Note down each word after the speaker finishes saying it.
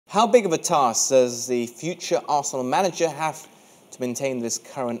How big of a task does the future Arsenal manager have to maintain this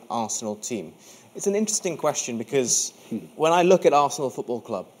current Arsenal team? It's an interesting question because when I look at Arsenal Football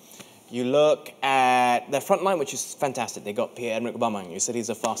Club, you look at their front line, which is fantastic. They got Pierre-Emerick Aubameyang. You said he's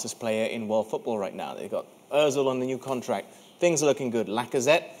the fastest player in world football right now. They've got Ozil on the new contract. Things are looking good.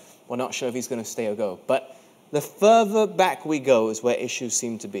 Lacazette, we're not sure if he's going to stay or go. But the further back we go is where issues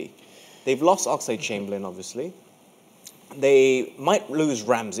seem to be. They've lost Oxlade-Chamberlain, obviously. They might lose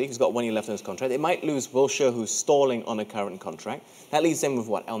Ramsey, who's got 1 year left on his contract. They might lose Wilshere, who's stalling on a current contract. That leaves them with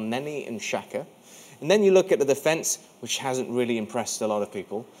what? El Neni and Xhaka. And then you look at the defence, which hasn't really impressed a lot of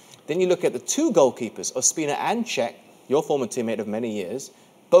people. Then you look at the two goalkeepers, Ospina and Cech, your former teammate of many years,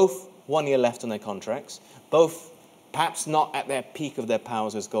 both 1 year left on their contracts, both perhaps not at their peak of their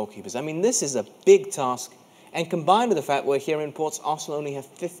powers as goalkeepers. I mean, this is a big task. And combined with the fact we're hearing reports Arsenal only have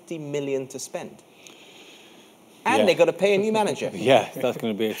 50 million to spend. And they've got to pay a new manager. Yeah, that's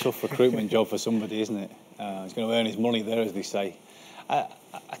going to be a tough recruitment job for somebody, isn't it? He's going to earn his money there, as they say. I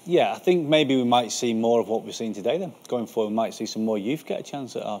think maybe we might see more of what we've seen today then. Going forward, we might see some more youth get a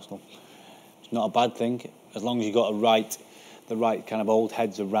chance at Arsenal. It's not a bad thing, as long as you've got the right kind of old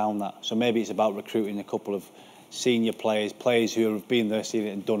heads around that. So maybe it's about recruiting a couple of senior players who have been there, seen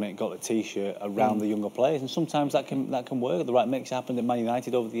it and done it, got the T-shirt around the younger players. And sometimes that can work. The right mix happened at Man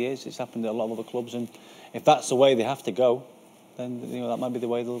United over the years. It's happened at a lot of other clubs. And if that's the way they have to go, then that might be the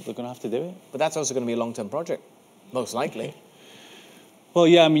way they're going to have to do it. But that's also going to be a long-term project, most likely. Well,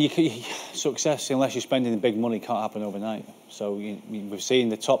 yeah, I mean, success, unless you're spending the big money, can't happen overnight. So we've seen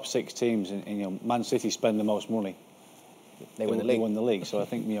the top 6 teams, and Man City spend the most money. They win the league. So I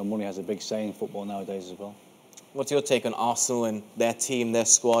think money has a big say in football nowadays as well. What's your take on Arsenal and their team, their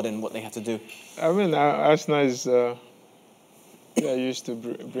squad, and what they have to do? I mean, Arsenal is used to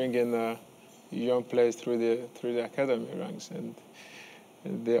bring in young players through the academy ranks, and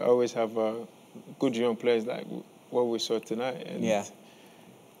they always have good young players like what we saw tonight.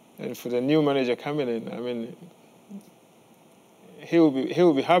 And for the new manager coming in, I mean, he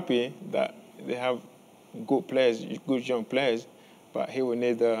will be happy that they have good players, good young players, but he will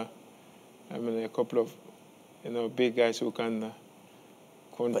need a couple of big guys who can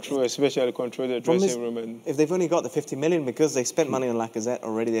especially control the dressing room. And if they've only got the 50 million because they spent money on Lacazette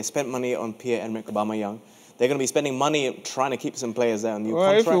already, they spent money on Pierre-Emerick Aubameyang, they're going to be spending money trying to keep some players there on new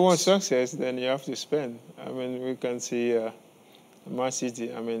contracts. If you want success, then you have to spend. I mean, we can see Man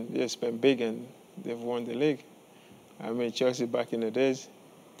City, I mean, they spent big and they've won the league. I mean, Chelsea back in the days,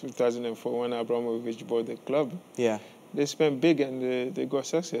 2004, when Abramovich bought the club, they spent big and they got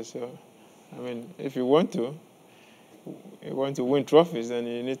success. So, I mean, if you want to win trophies, then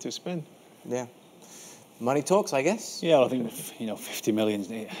you need to spend. Yeah. Money talks, I guess. Yeah, well, I think, 50 million,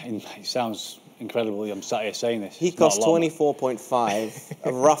 it sounds incredible. I'm sat here saying this. He cost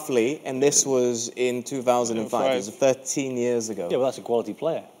 24.5 roughly, and this was in 2005. It was 13 years ago. Yeah, well, that's a quality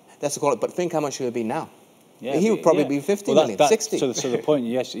player. That's a quality, but think how much he would be now. Yeah, he would probably be 50 million, 60. So the point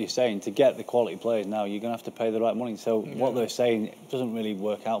you're saying, to get the quality players now, you're going to have to pay the right money. So what they're saying doesn't really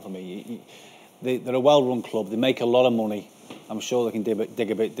work out for me. They're a well-run club. They make a lot of money. I'm sure they can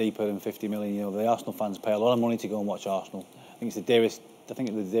dig a bit deeper than 50 million. The Arsenal fans pay a lot of money to go and watch Arsenal. I think it's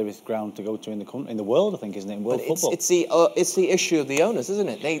the dearest ground to go to in the world. I think, isn't it, in world football? It's the issue of the owners, isn't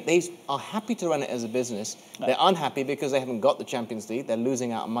it? They are happy to run it as a business. They're unhappy because they haven't got the Champions League. They're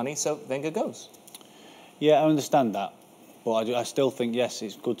losing out on money. So Wenger goes. Yeah, I understand that. But I still think, yes,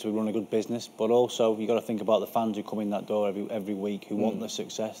 it's good to run a good business, but also you've got to think about the fans who come in that door every week, who want the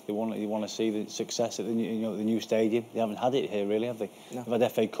success. They want to see the success at the new stadium. They haven't had it here, really, have they? No. They've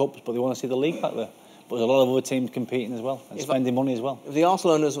had FA Cups, but they want to see the league back there. But there's a lot of other teams competing as well and spending money as well. If the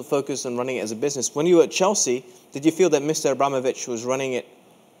Arsenal owners were focused on running it as a business, when you were at Chelsea, did you feel that Mr. Abramovich was running it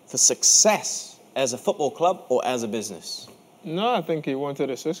for success as a football club or as a business? No, I think he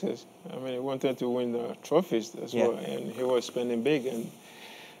wanted a success. I mean, he wanted to win trophies as well, and he was spending big. And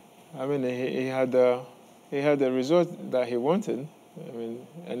I mean, he had the result that he wanted. I mean,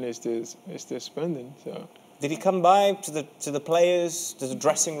 and he's still spending. So. Did he come by to the players, to the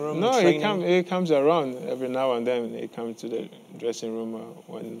dressing room? No, he comes around every now and then. He comes to the dressing room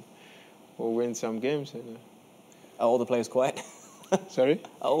when we win some games. Are all the players quiet? Sorry?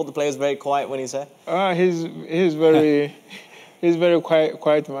 Are all the players very quiet when he's there? He's very. He's very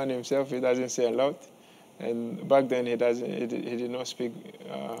quiet man himself. He doesn't say a lot, and back then he did not speak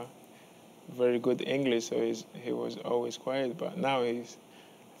very good English, so he was always quiet. But now I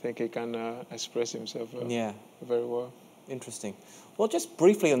think he can express himself very well. Interesting. Well, just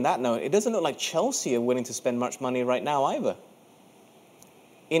briefly on that note, it doesn't look like Chelsea are willing to spend much money right now either.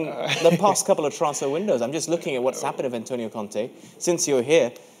 In the past couple of transfer windows, I'm just looking at what's happened with Antonio Conte since you're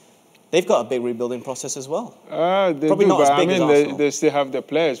here. They've got a big rebuilding process as well. They Probably do, not as but I big as mean, Arsenal. they still have the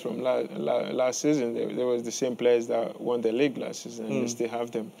players from last season. They was the same players that won the league last season, and they still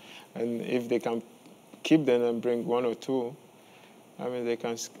have them. And if they can keep them and bring one or two, I mean, they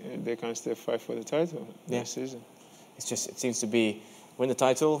can still fight for the title next season. It's just, it seems to be win the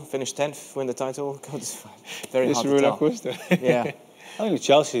title, finish 10th, win the title. It's very It's hard a to roller tell. coaster. Yeah. I think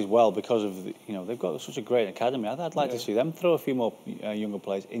Chelsea as well, because of they've got such a great academy. I'd like to see them throw a few more younger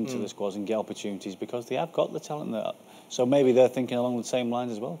players into the squads and get opportunities, because they have got the talent there. So maybe they're thinking along the same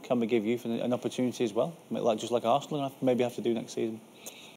lines as well. Can we give youth an opportunity as well, just like Arsenal maybe have to do next season?